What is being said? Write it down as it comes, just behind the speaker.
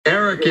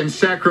Eric in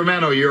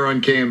Sacramento. You're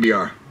on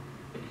KNBR.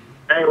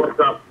 Hey, what's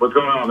up? What's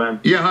going on, man?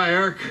 Yeah, hi,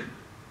 Eric.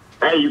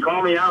 Hey, you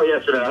called me out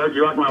yesterday. I heard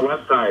you like my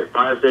website,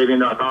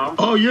 Fire-Sabean.com.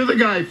 Oh, you're the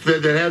guy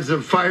that has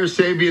the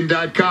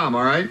Fire-Sabean.com,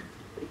 all right?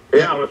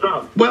 Yeah, what's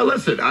up? Well,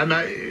 listen, I'm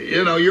not,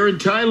 you're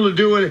entitled to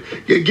do it.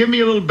 Give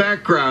me a little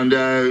background.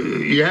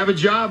 You have a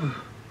job?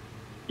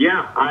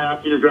 Yeah, I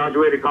actually just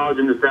graduated college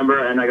in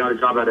December, and I got a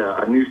job at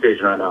a news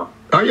station right now.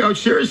 Are you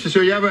seriously? So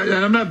you have and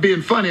I'm not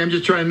being funny. I'm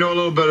just trying to know a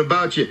little bit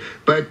about you.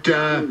 But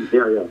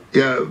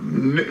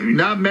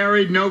not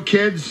married, no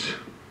kids.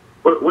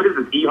 What is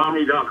this?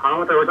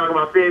 eHarmony.com? I thought we were talking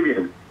about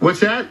Sabean.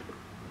 What's that?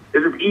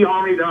 Is it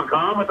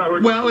eHarmony.com? I thought we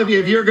were. Well, if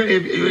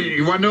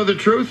you want to know the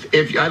truth,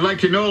 I'd like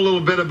to know a little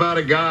bit about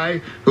a guy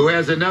who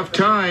has enough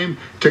time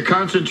to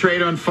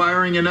concentrate on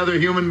firing another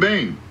human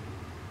being.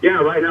 Yeah,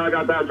 right now I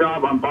got that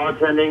job. I'm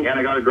bartending, and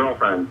I got a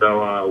girlfriend.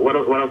 So what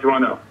else do you want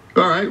to know?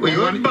 All right.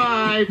 Well,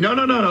 goodbye. No.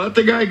 Let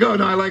the guy go.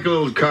 No, I like a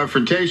little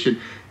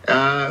confrontation.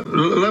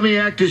 Let me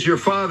act as your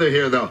father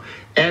here, though.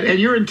 And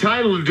you're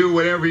entitled to do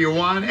whatever you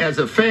want as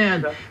a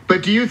fan.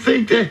 But do you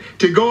think that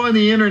to go on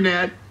the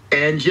internet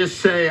and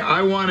just say,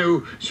 I want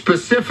to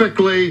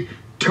specifically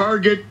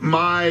target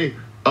my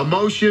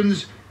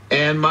emotions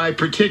and my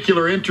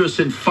particular interest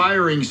in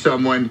firing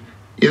someone,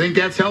 you think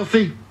that's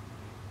healthy?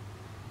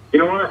 You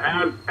know what?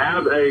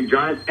 As a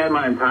Giants fan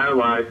my entire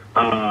life,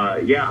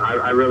 yeah,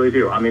 I really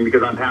do. I mean,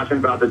 because I'm passionate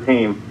about the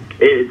team.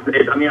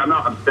 I mean, I'm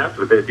not obsessed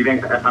with this. You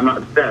think I'm not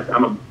obsessed?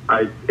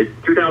 It's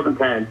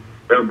 2010.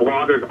 There are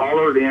bloggers all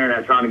over the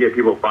internet trying to get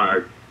people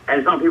fired. And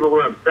it's not people who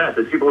are obsessed.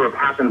 It's people who are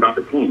passionate about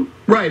the team.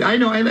 Right. I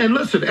know. And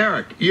listen,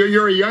 Eric,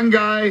 you're a young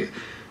guy.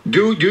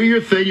 Do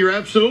your thing. You're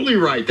absolutely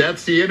right.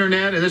 That's the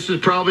internet. And this is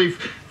probably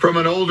from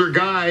an older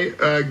guy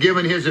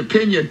giving his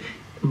opinion.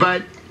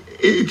 But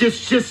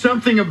it's just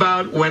something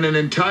about when an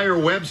entire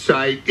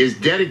website is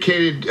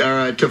dedicated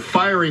to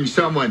firing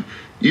someone.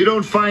 You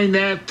don't find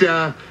that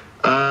the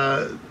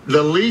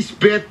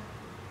least bit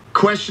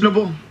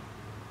questionable?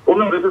 Well,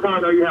 no, this is how I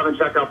know you haven't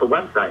checked out the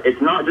website.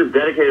 It's not just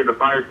dedicated to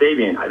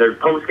Fire-Sabean. There's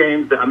post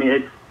games. I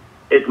mean,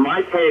 it's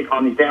my take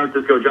on the San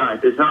Francisco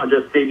Giants. It's not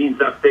just Sabean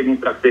sucks,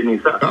 Sabean sucks,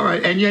 Sabean sucks. All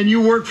right, and you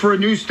work for a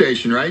news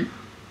station, right?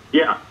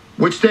 Yeah.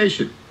 Which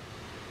station?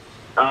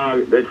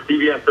 It's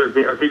CBS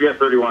 13 or CBS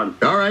 31.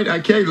 All right,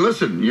 okay.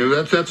 Listen,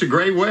 that's a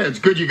great way. It's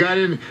good you got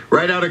in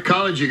right out of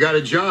college. You got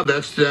a job.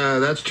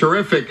 That's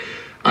terrific.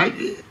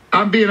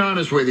 I'm being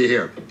honest with you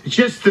here.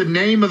 Just the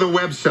name of the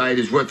website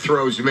is what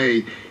throws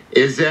me.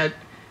 Is that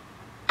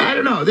I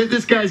don't know.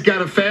 This guy's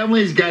got a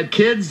family. He's got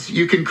kids.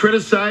 You can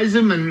criticize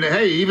him and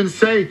hey, even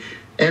say,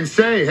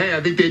 hey,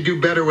 I think they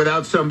do better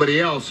without somebody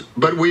else.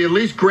 But will you at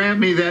least grant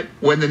me that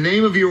when the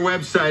name of your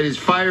website is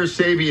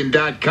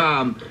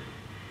Fire-Sabean.com,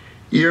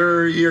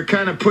 you're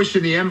kind of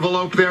pushing the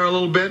envelope there a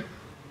little bit?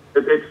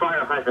 It's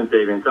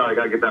Fire-Sabean. Sorry, I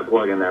got to get that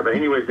plug in there. But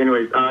anyways,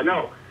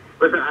 no.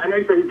 Listen, I know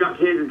you said he's got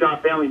kids, he's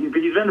got family. He's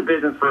been in the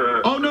business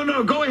for... Oh,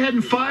 no. Go ahead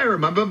and fire him.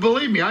 But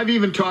believe me, I've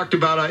even talked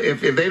about if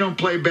they don't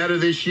play better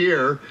this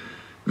year,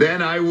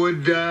 then I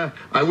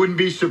wouldn't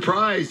be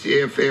surprised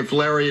if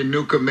Larry and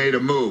Newcomb made a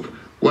move.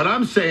 What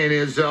I'm saying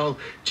is, though,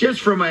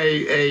 just from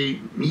a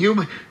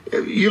human...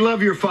 You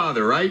love your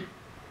father, right?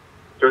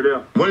 Sure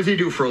do. What does he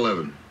do for a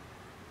living?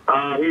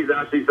 He's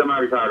actually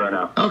semi-retired right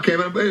now. Okay,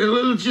 but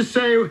let's just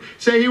say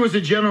he was a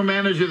general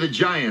manager of the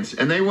Giants,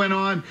 and they went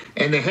on,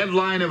 and the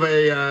headline of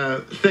a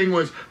thing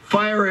was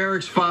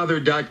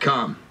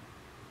FireEricsFather.com.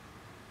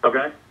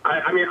 Okay.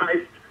 I mean,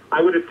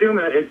 I would assume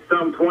that it's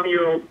some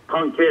 20-year-old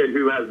punk kid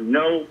who has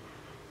no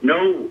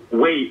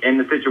weight in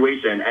the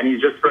situation, and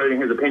he's just spreading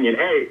his opinion.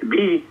 A,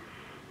 B,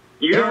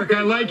 Eric,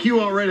 I like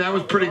you already. That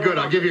was pretty good.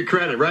 I'll give you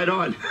credit. Right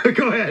on.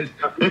 Go ahead.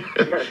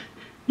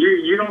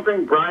 You don't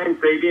think Brian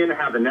Sabean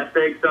had the nest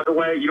egg stuck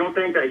away? You don't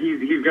think that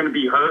he's going to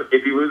be hurt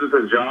if he loses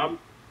his job?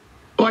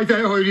 Oh, I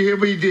thought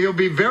he'll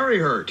be very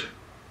hurt.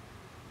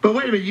 But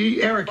wait a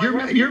minute, Eric,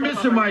 you're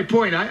missing my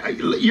point.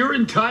 You're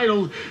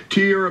entitled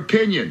to your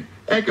opinion.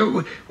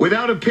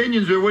 Without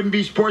opinions, there wouldn't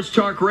be sports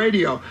talk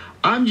radio.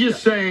 I'm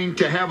just saying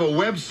to have a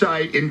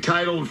website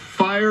entitled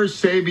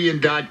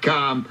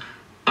Fire-Sabean.com,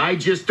 I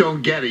just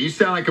don't get it. You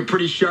sound like a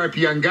pretty sharp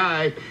young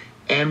guy,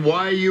 and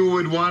why you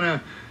would want to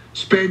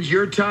spend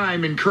your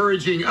time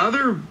encouraging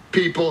other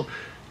people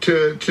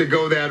to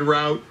go that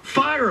route,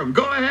 fire them.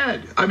 Go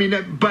ahead. I mean,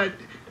 but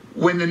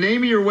when the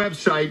name of your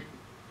website,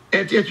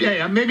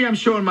 hey, maybe I'm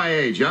showing my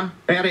age, huh?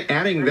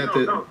 Adding that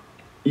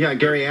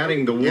Gary,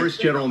 adding the worst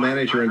general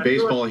manager in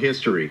baseball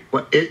history.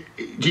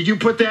 Did you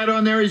put that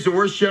on there? He's the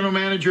worst general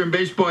manager in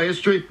baseball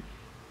history?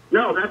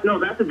 No, that's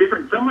a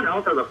different. Someone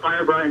else has a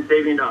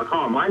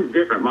FireBrianSabean.com. Mine's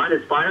different. Mine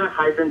is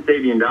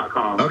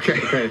Fire-Sabean.com.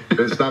 Okay.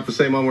 It's not the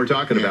same one we're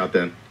talking about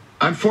then.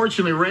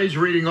 Unfortunately, Ray's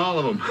reading all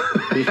of them.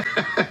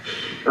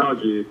 Oh,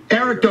 geez.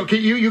 Eric, though,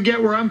 can you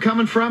get where I'm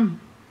coming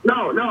from?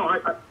 No,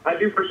 I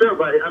do for sure.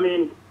 But I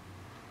mean,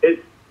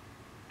 it's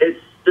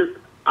just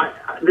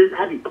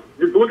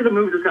just look at the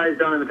moves this guy has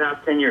done in the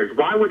past 10 years.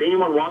 Why would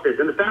anyone want this?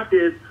 And the fact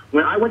is,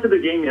 when I went to the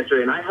game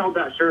yesterday and I held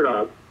that shirt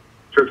up,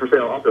 shirts for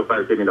sale, also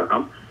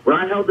Fire-Sabean.com. When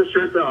I held the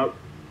shirts up,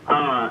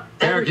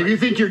 Eric, if you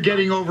think you're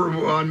getting over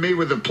on me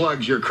with the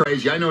plugs, you're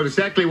crazy. I know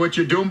exactly what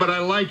you're doing, but I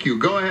like you.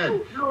 Go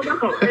ahead. No.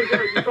 Hey,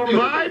 Gary, you told me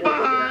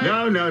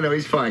Bye-bye. No,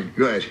 he's fine.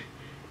 Good.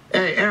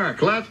 Hey,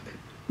 Eric,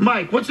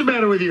 Mike, what's the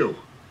matter with you?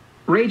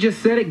 Ray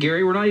just said it,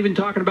 Gary. We're not even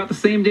talking about the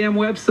same damn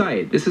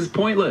website. This is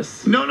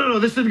pointless. No.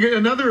 This is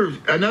another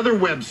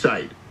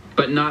website.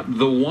 But not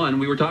the one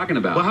we were talking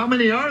about. Well, how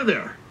many are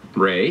there?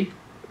 Ray?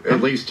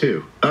 At least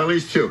two. At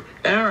least two.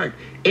 Eric,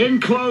 in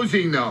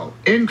closing,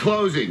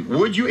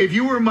 would you, if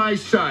you were my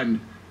son,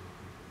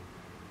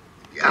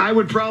 I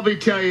would probably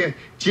tell you,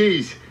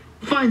 geez,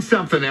 find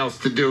something else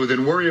to do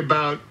than worry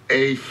about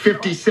a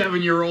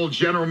 57-year-old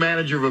general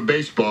manager of a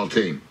baseball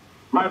team.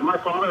 My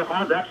father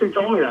has actually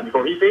told me that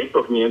before. He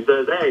Facebooked me and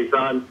says, hey,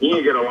 son, you need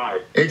to get a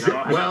life.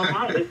 Exactly. Well,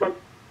 it's like,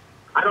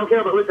 I don't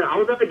care, but listen, I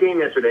was at the game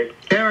yesterday.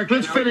 Eric,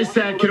 let's finish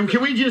that.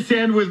 Can we just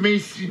end with me?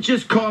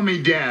 Just call me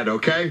Dad,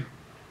 okay?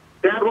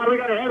 Dad, why do we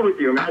got to end with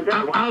you, man?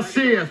 I'll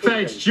see you.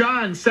 Thanks.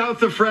 John,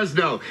 south of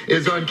Fresno,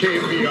 is on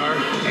KNBR,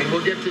 and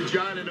we'll get to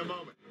John in a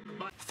moment.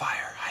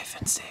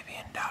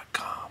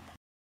 Fire-Sabean.com